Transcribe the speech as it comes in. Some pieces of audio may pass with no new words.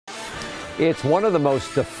It's one of the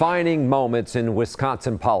most defining moments in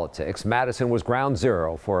Wisconsin politics. Madison was ground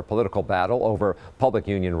zero for a political battle over public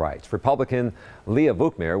union rights. Republican Leah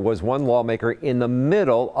Vukmir was one lawmaker in the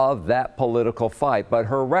middle of that political fight, but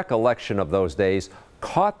her recollection of those days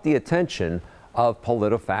caught the attention of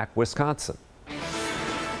PolitiFact Wisconsin.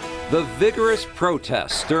 The vigorous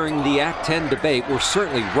protests during the Act 10 debate were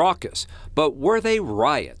certainly raucous, but were they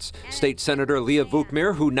riots? State Senator Leah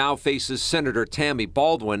Vukmir, who now faces Senator Tammy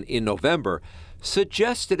Baldwin in November,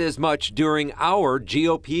 suggested as much during our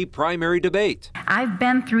GOP primary debate. I've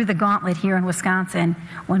been through the gauntlet here in Wisconsin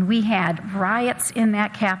when we had riots in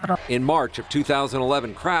that capital. In March of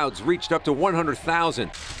 2011, crowds reached up to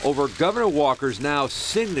 100,000 over Governor Walker's now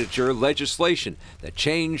signature legislation that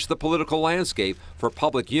changed the political landscape for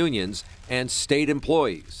public unions and state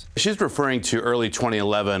employees. She's referring to early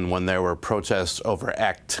 2011 when there were protests over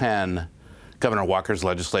Act 10, Governor Walker's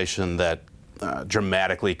legislation that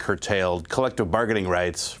dramatically curtailed collective bargaining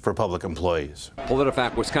rights for public employees.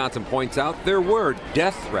 PolitiFact Wisconsin points out there were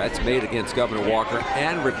death threats made against Governor Walker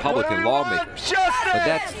and Republican lawmakers. But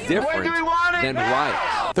that's different than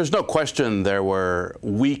riots. There's no question there were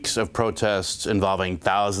weeks of protests involving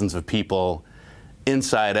thousands of people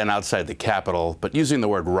inside and outside the Capitol, but using the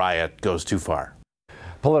word riot goes too far.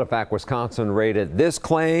 PolitiFact Wisconsin rated this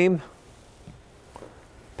claim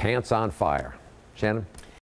pants on fire. Shannon?